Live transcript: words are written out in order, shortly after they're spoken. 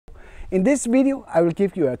In this video, I will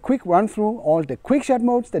give you a quick run through all the quick shot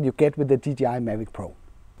modes that you get with the DJI Mavic Pro.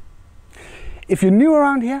 If you're new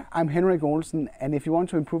around here, I'm Henrik Olsen, and if you want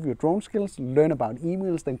to improve your drone skills, learn about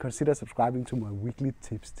emails, then consider subscribing to my weekly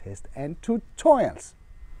tips, tests and tutorials.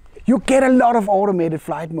 You get a lot of automated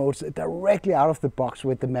flight modes directly out of the box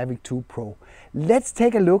with the Mavic 2 Pro. Let's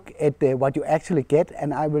take a look at what you actually get,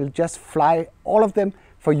 and I will just fly all of them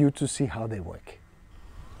for you to see how they work.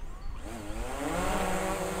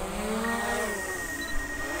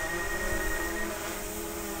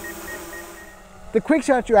 The quick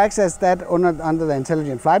shot, you access that under the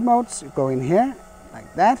intelligent flight modes. You go in here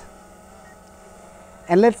like that.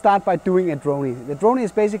 And let's start by doing a drone. The drone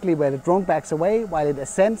is basically where the drone backs away while it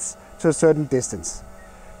ascends to a certain distance.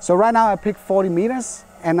 So right now I pick 40 meters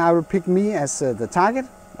and I will pick me as the target,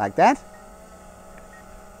 like that.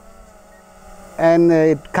 And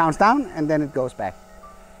it counts down and then it goes back.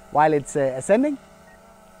 While it's ascending,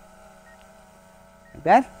 like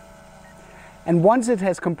that. And once it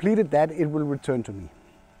has completed that, it will return to me.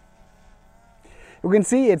 You can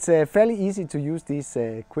see it's fairly easy to use these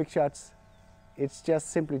quick shots. It's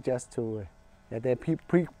just simply to, they're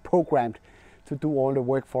pre-programmed to do all the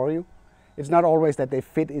work for you. It's not always that they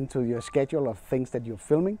fit into your schedule of things that you're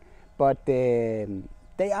filming, but they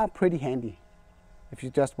are pretty handy if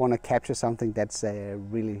you just want to capture something that's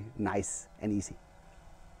really nice and easy.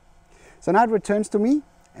 So now it returns to me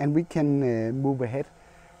and we can move ahead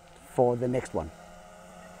for the next one.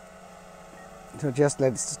 So just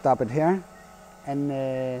let's stop it here and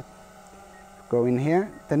go in here.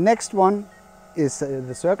 The next one is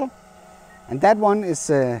the circle, and that one is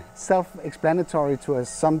self-explanatory to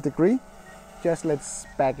some degree. Just let's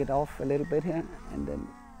back it off a little bit here and then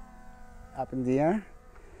up in the air,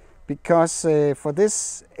 because for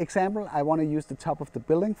this example I want to use the top of the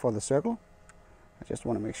building for the circle. I just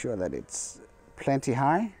want to make sure that it's plenty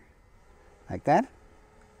high, like that.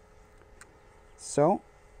 So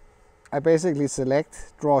I basically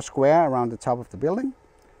select draw a square around the top of the building,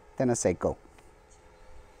 then I say go.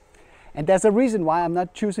 And there's a reason why I'm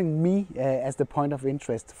not choosing me as the point of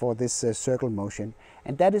interest for this circle motion,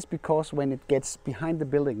 and that is because when it gets behind the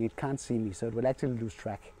building it can't see me, so it will actually lose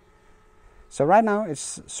track. So right now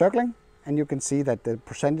it's circling and you can see that the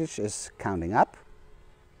percentage is counting up,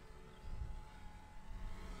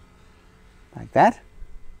 like that.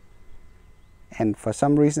 And for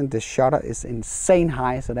some reason the shutter is insane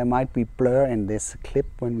high, so there might be blur in this clip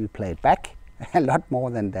when we play it back, a lot more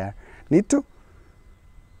than there need to.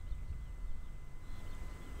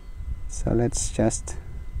 So let's just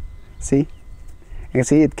see. You can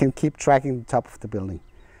see it can keep tracking the top of the building.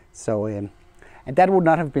 So, and that would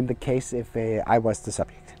not have been the case if I was the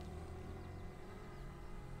subject.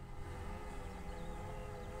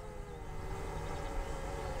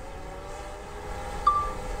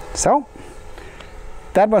 So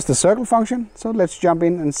that was the circle function. So let's jump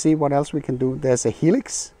in and see what else we can do. There's a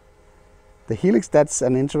helix. The helix, that's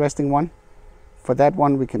an interesting one. For that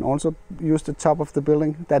one we can also use the top of the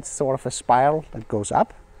building. That's sort of a spiral that goes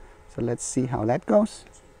up. So let's see how that goes.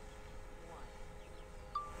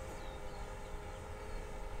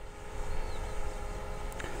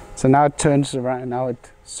 So now it turns around, now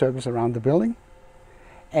it circles around the building,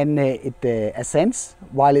 and it ascends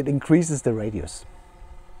while it increases the radius.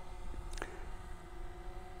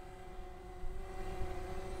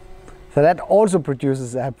 So that also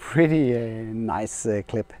produces a pretty nice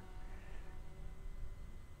clip.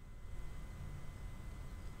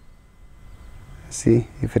 See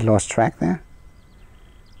if it lost track there.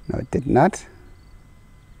 No, it did not.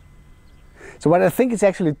 So what I think it's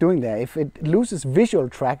actually doing there, if it loses visual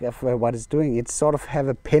track of what it's doing, it sort of have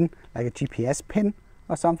a pin, like a GPS pin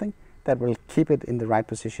or something, that will keep it in the right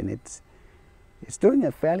position. It's doing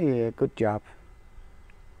a fairly good job.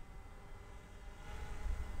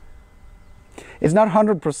 It's not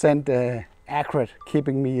 100% accurate,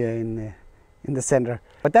 keeping me in the center.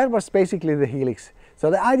 But that was basically the helix. So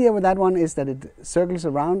the idea with that one is that it circles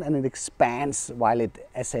around and it expands while it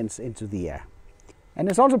ascends into the air. And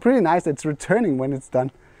it's also pretty nice that it's returning when it's done.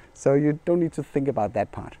 So you don't need to think about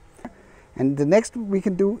that part. And the next we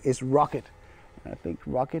can do is rocket. And I think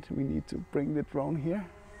rocket, we need to bring the drone here.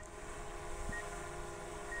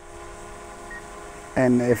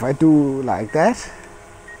 And if I do like that,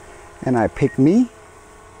 and I pick me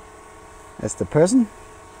as the person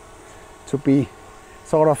to be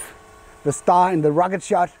sort of the star in the rocket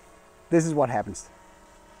shot, this is what happens.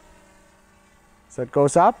 So it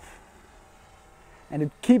goes up and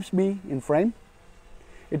it keeps me in frame.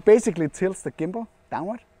 It basically tilts the gimbal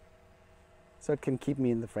downward so it can keep me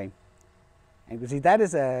in the frame. And you can see that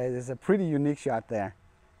is a pretty unique shot there.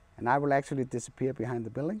 And I will actually disappear behind the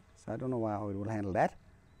building, so I don't know how it will handle that.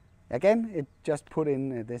 Again, it just put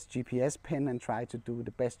in this GPS pin and try to do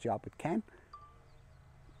the best job it can.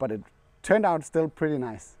 But it turned out still pretty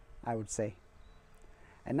nice, I would say.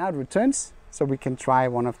 And now it returns, so we can try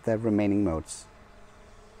one of the remaining modes.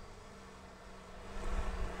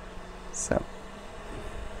 So,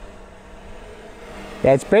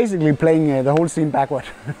 yeah, it's basically playing the whole scene backward.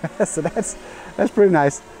 So that's pretty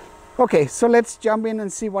nice. Okay, so let's jump in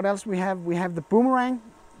and see what else we have. We have the Boomerang.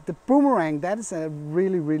 The Boomerang, that is a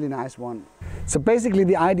really, really nice one. So basically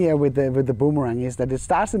the idea with the Boomerang is that it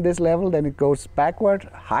starts in this level, then it goes backward,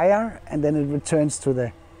 higher, and then it returns to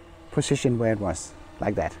the position where it was,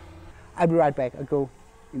 like that. I'll be right back. I'll go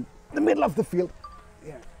in the middle of the field.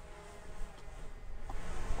 Yeah.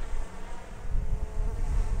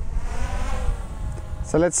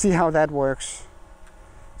 So let's see how that works.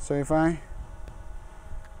 So if I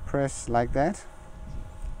press like that,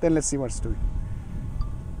 then let's see what it's doing.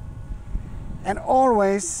 And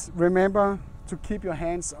always remember to keep your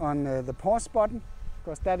hands on the pause button,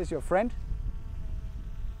 because that is your friend.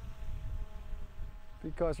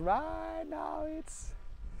 Because right now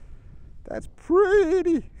that's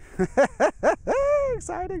pretty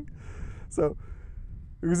exciting. So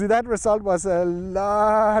you can see that result was a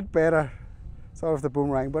lot better, sort of the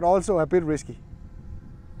Boomerang, but also a bit risky.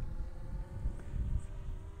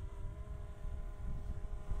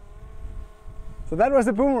 So that was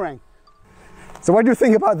the Boomerang. So what do you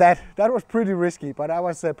think about that? That was pretty risky, but I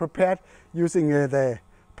was prepared using the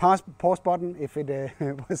pause button if it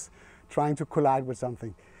was trying to collide with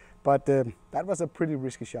something. But that was a pretty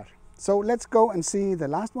risky shot. So let's go and see the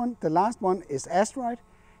last one. The last one is Asteroid,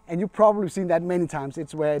 and you've probably seen that many times.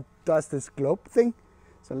 It's where it does this globe thing.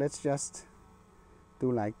 So let's just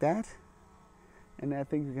do like that. And I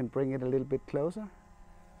think we can bring it a little bit closer.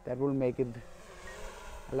 That will make it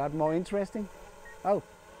a lot more interesting. Oh,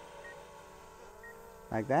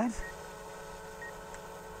 like that.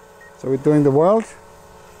 So we're doing the world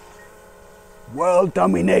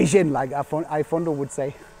domination, like Ifondo would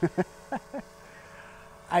say.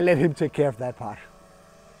 I let him take care of that part.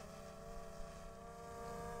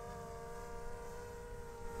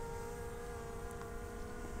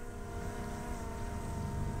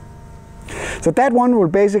 So that one will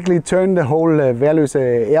basically turn the whole Velu's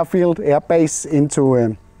airfield, airbase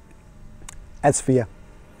into a sphere.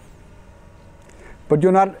 But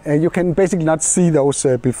you're not, you can basically not see those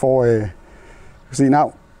before. You see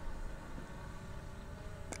now,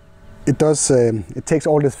 it does. It takes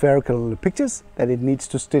all the spherical pictures that it needs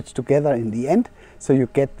to stitch together in the end, so you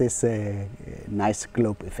get this nice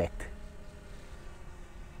globe effect.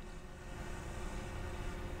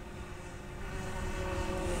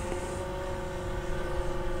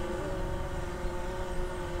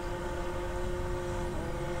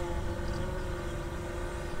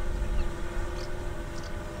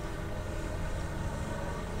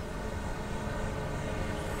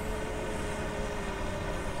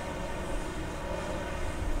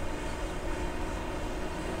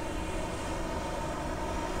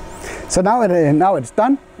 So now it's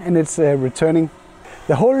done, and it's returning.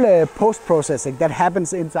 The whole post-processing that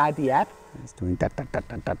happens inside the app is doing crunch,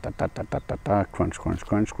 crunch,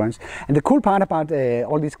 crunch, crunch. And the cool part about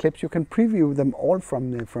all these clips, you can preview them all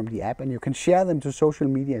from the app, and you can share them to social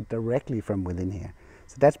media directly from within here.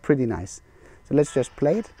 So that's pretty nice. So let's just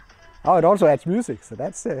play it. Oh, it also adds music, so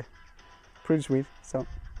that's pretty sweet. So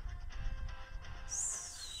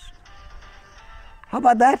how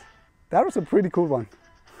about that? That was a pretty cool one.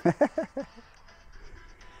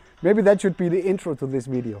 Maybe that should be the intro to this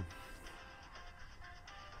video.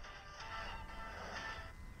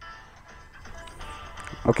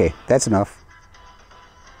 Okay, that's enough.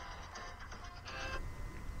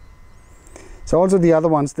 So also the other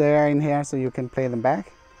ones, they're in here, so you can play them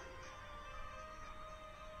back.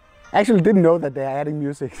 Actually didn't know that they're adding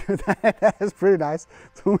music. That's pretty nice.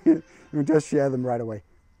 So you just share them right away.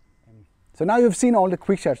 So now you've seen all the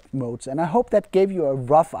quickshot modes, and I hope that gave you a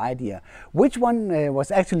rough idea. Which one was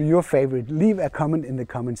actually your favorite? Leave a comment in the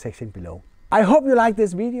comment section below. I hope you liked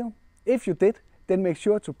this video. If you did, then make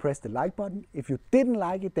sure to press the like button. If you didn't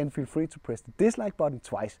like it, then feel free to press the dislike button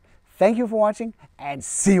twice. Thank you for watching, and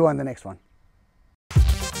see you on the next one.